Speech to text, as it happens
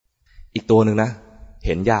อีกตัวหนึ่งนะเ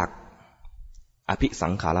ห็นยากอภิสั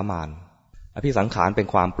งขารมารอภิสังขารเป็น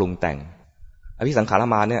ความปรุงแต่งอภิสังขาร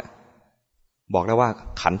มารเนี่ยบอกได้ว่า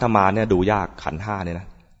ขันธมารเนี่ยดูยากขันธ์ห้าเนี่ยนะ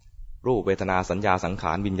รูปเวทนาสัญญาสังข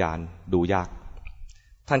ารวิญญาณดูยาก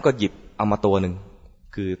ท่านก็หยิบเอามาตัวหนึ่ง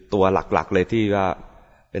คือตัวหลักๆเลยที่ว่า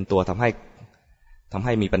เป็นตัวทำใ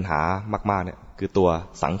ห้มีปัญหามากๆเนี่ยคือตัว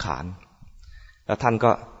สังขารแล้วท่าน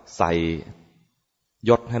ก็ใส่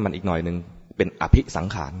ยศให้มันอีกหน่อยหนึ่งเป็นอภิสัง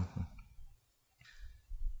ขาร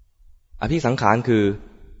อภิสังขารคือ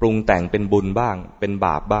ปรุงแต่งเป็นบุญบ้างเป็นบ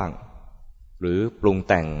าปบ้างหรือปรุง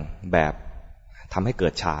แต่งแบบทำให้เกิ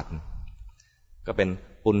ดฌานก็เป็น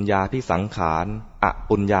ปุญญาภิสังขารอ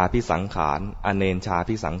ปุญญาภิสังขารอเนนชา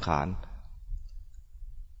ภิสังขาร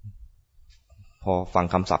พอฟัง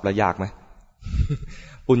คำศัพท์แล้วยากไหม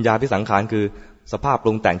ปุญญาภิสังขารคือสภาพป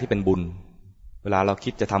รุงแต่งที่เป็นบุญเวลาเรา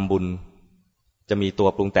คิดจะทำบุญจะมีตัว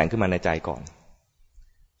ปรุงแต่งขึ้นมาในใจก่อน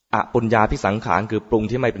อปุญญาภิสังขารคือปรุง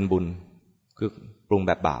ที่ไม่เป็นบุญคือปรุงแ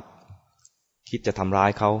บบบาปคิดจะทำร้าย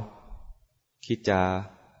เขาคิดจะ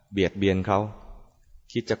เบียดเบียนเขา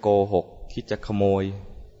คิดจะโกหกคิดจะขโมย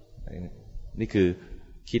นี่คือ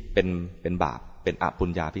คิดเป็นบาปเป็นอปุญ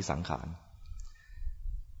ญาภิสังขาร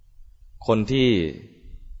คนที่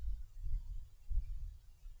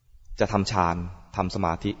จะทำฌานทำสม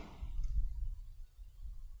าธิ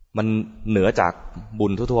มันเหนือจากบุ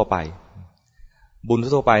ญทั่วไปบุญ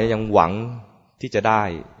ทั่วไปยังหวังที่จะได้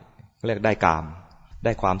เรียกได้กามไ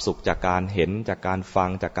ด้ความสุขจากการเห็นจากการฟัง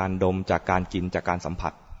จากการดมจากการกินจากการสัมผั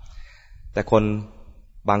สแต่คน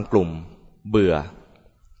บางกลุ่มเบื่อ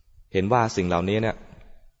เห็นว่าสิ่งเหล่านี้เนี่ย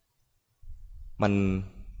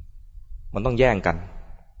มันต้องแย่งกัน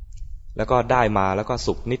แล้วก็ได้มาแล้วก็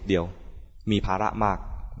สุขนิดเดียวมีภาระมาก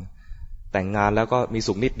แต่งงานแล้วก็มี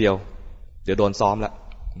สุขนิดเดียวเดี๋ยวโดนซ้อมแล้ว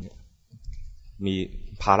มี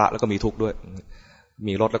ภาระแล้วก็มีทุกข์ด้วย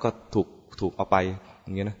มีรถแล้วก็ถูกเอาไปอ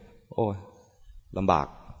ย่างเงี้ยนะโอ้ยลำบาก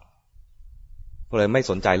ก็เลยไม่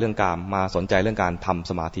สนใจเรื่องกามมาสนใจเรื่องการทำ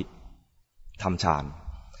สมาธิทำฌา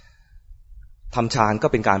นก็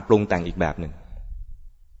เป็นการปรุงแต่งอีกแบบหนึ่ง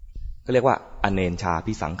ก็เรียกว่าอเนนชา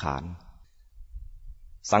ภิสังขาร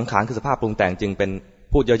สังขารคือสภาพปรุงแต่งจึงเป็น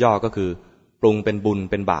พูดย่อๆก็คือปรุงเป็นบุญ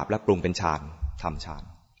เป็นบาปและปรุงเป็นฌานทำฌาน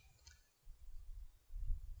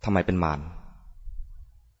ทำไมเป็นมาร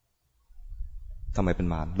ทำไมเป็น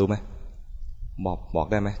มารรู้ไหมบอก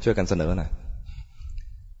ได้ไหมช่วยกันเสนอหน่อย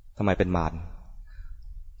ทำไมเป็นมาร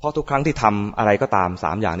เพราะทุกครั้งที่ทำอะไรก็ตามส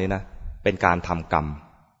ามอย่างนี้นะเป็นการทำกรรม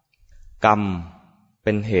เ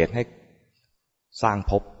ป็นเหตุให้สร้าง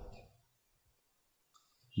ภพ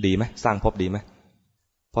ดีไหมสร้างภพดีไหม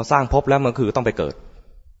พอสร้างภพแล้วมันคือต้องไปเกิด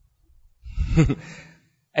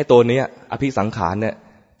ไอ้ตัวนี้อภิสังขารเนี่ย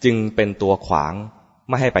จึงเป็นตัวขวาง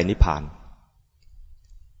ไม่ให้ไปนิพพาน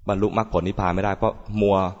บรรลุมรรคผลนิพพานไม่ได้เพราะ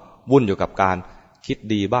มัววุ่นอยู่กับการคิด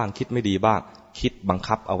ดีบ้างคิดไม่ดีบ้างคิดบัง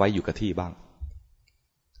คับเอาไว้อยู่กับที่บ้าง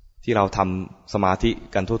ที่เราทำสมาธิ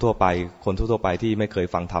กันทั่วๆไปคนทั่วๆไปที่ไม่เคย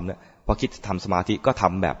ฟังธรรมเนี่ยพอคิดทำสมาธิก็ท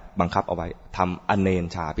ำแบบบังคับเอาไว้ทำอเนน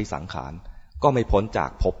ชาภิสังขารก็ไม่พ้นจาก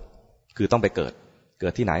ภพคือต้องไปเกิด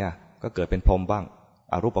ที่ไหนก็เกิดเป็นพรหมบ้าง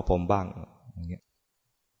อรูปพรหมบ้างอย่างเงี้ย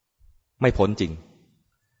ไม่พ้นจริง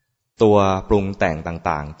ตัวปรุงแต่ง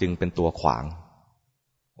ต่างๆจึงเป็นตัวขวาง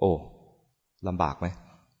โอ้ลำบากไหม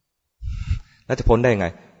แล้วจะพ้นได้ไง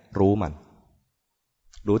รู้มัน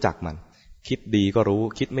รู้จักมันคิดดีก็รู้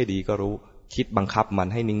คิดไม่ดีก็รู้คิดบังคับมัน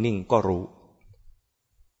ให้นิ่งๆก็รู้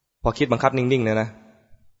พอคิดบังคับนิ่งๆเนี่ยนะ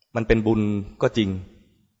มันเป็นบุญก็จริง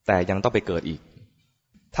แต่ยังต้องไปเกิดอีก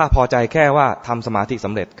ถ้าพอใจแค่ว่าทำสมาธิส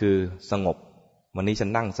ำเร็จคือสงบวันนี้ฉัน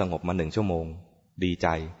นั่งสงบมา1 ชั่วโมงดีใจ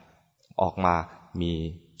ออกมามี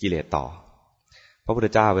กิเลสต่อพระพุทธ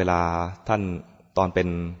เจ้าเวลาท่านตอนเ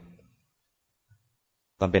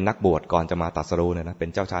ป็นนักบวชก่อนจะมาตรัสรู้เนี่ยนะเป็น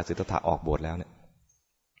เจ้าชายสิทธัตถะออกบวชแล้วเนี่ย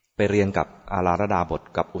ไปเรียนกับอาราธดาบท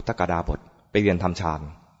กับอุทกดาบทไปเรียนทำฌ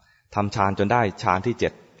านจนได้ฌานที่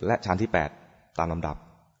7และฌานที่8ตามลำดับ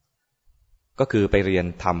ก็คือไปเรียน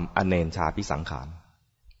ทำอเนนชาภิสังขาร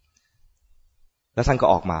แล้วท่านก็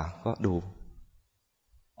ออกมาก็ดู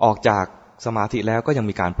ออกจากสมาธิแล้วก็ยัง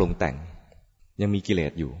มีการปรุงแต่งยังมีกิเล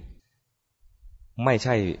สอยู่ไม่ใ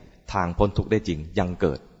ช่ทางพ้นทุกข์ได้จริงยังเ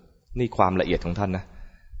กิดนี่ความละเอียดของท่านนะ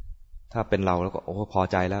ถ้าเป็นเราแล้วก็โอ้พอ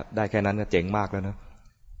ใจแล้วได้แค่นั้นก็เจ๋งมากแล้วนะ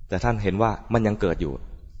แต่ท่านเห็นว่ามันยังเกิดอยู่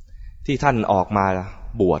ที่ท่านออกมา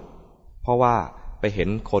บวชเพราะว่าไปเห็น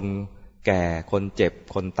คนแก่คนเจ็บ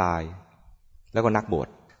คนตายแล้วก็นักบวช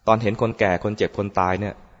ตอนเห็นคนแก่คนเจ็บคนตายเนี่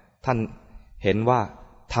ยท่านเห็นว่า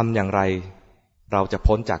ทำอย่างไรเราจะ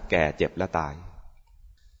พ้นจากแก่เจ็บและตาย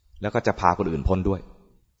แล้วก็จะพาคนอื่นพ้นด้วย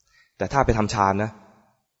แต่ถ้าไปทำฌานนะ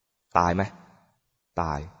ตายไหมต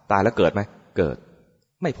ายแล้วเกิดไหมเกิด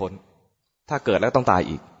ไม่พ้น ถ้าเกิดแล้วต้องตาย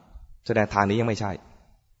อีกแสดงทางนี้ยังไม่ใช่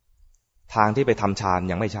ทางที่ไปทำฌาน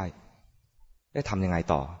ยังไม่ใช่ได้ทำยังไง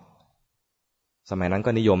ต่อสมัยนั้น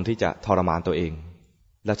ก็นิยมที่จะทรมานตัวเอง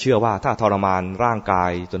และเชื่อว่าถ้าทรมานร่างกา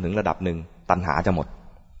ยจนถึงระดับหนึ่งตัณหาจะหมด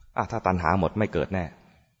ถ้าตัณหาหมดไม่เกิดแน่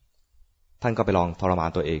ท่านก็ไปลองทรมาน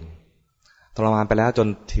ตัวเองทรมานไปแล้วจน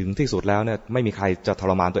ถึงที่สุดแล้วเนี่ยไม่มีใครจะท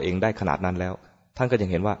รมานตัวเองได้ขนาดนั้นแล้วท่านก็ยัง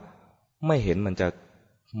เห็นว่าไม่เห็นมันจะ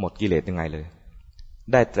หมดกิเลสยังไงเลย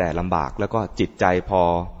ได้แต่ลำบากแล้วก็จิตใจพอ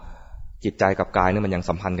จิตใจกับกายเนี่ยมันยัง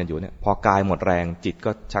สัมพันธ์กันอยู่เนี่ยพอกายหมดแรงจิต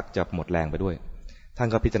ก็ชักจะหมดแรงไปด้วยท่าน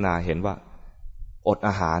ก็พิจารณาเห็นว่าอดอ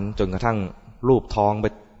าหารจนกระทั่งรูปท้อง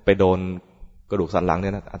ไปโดนกระดูกสันหลังเนี่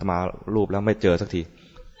ยนะอาตมารูปแล้วไม่เจอสักที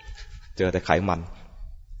เจอแต่ไขมัน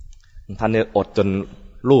ท่านเนี่ยอดจน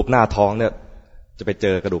รูปหน้าท้องเนี่ยจะไปเจ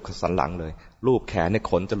อกระดูกสันหลังเลยรูปแขนเนี่ย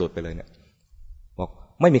ขนจะหลุดไปเลยเนี่ยบอก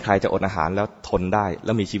ไม่มีใครจะอดอาหารแล้วทนได้แ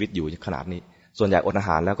ล้วมีชีวิตอยู่ขนาดนี้ส่วนใหญ่อดอาห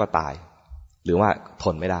ารแล้วก็ตายหรือว่าท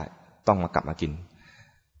นไม่ได้ต้องมากลับมากิน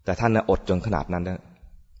แต่ท่านเนี่ยอดจนขนาดนั้นเนี่ย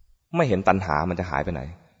ไม่เห็นตัณหามันจะหายไปไหน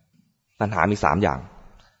ตัณหามี3อย่าง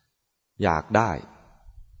อยากได้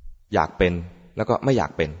อยากเป็นแล้วก็ไม่อยา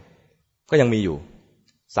กเป็นก็ยังมีอยู่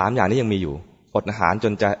3อย่างนี้ยังมีอยู่อดอาหารจ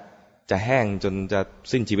นจะแห้งจนจะ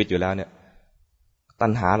สิ้นชีวิตอยู่แล้วเนี่ยตั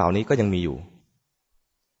ณหาเหล่านี้ก็ยังมีอยู่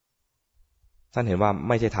ท่านเห็นว่า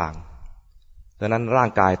ไม่ใช่ทางดังนั้นร่า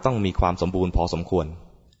งกายต้องมีความสมบูรณ์พอสมควร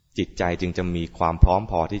จิตใจจึงจะมีความพร้อม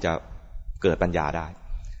พอที่จะเกิดปัญญาได้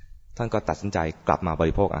ท่านก็ตัดสินใจกลับมาบ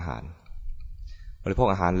ริโภคอาหา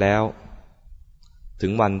รแล้วถึ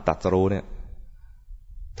งวันตรัสรู้เนี่ย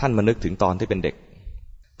ท่านมานึกถึงตอนที่เป็นเด็ก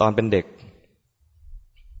ตอนเป็นเด็ก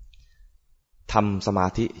ทำสมา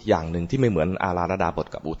ธิอย่างหนึ่งที่ไม่เหมือนอาราธดาบท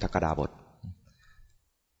กับอุทธักดาบท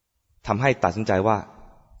ทำให้ตัดสินใจว่า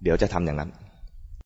เดี๋ยวจะทำอย่างนั้น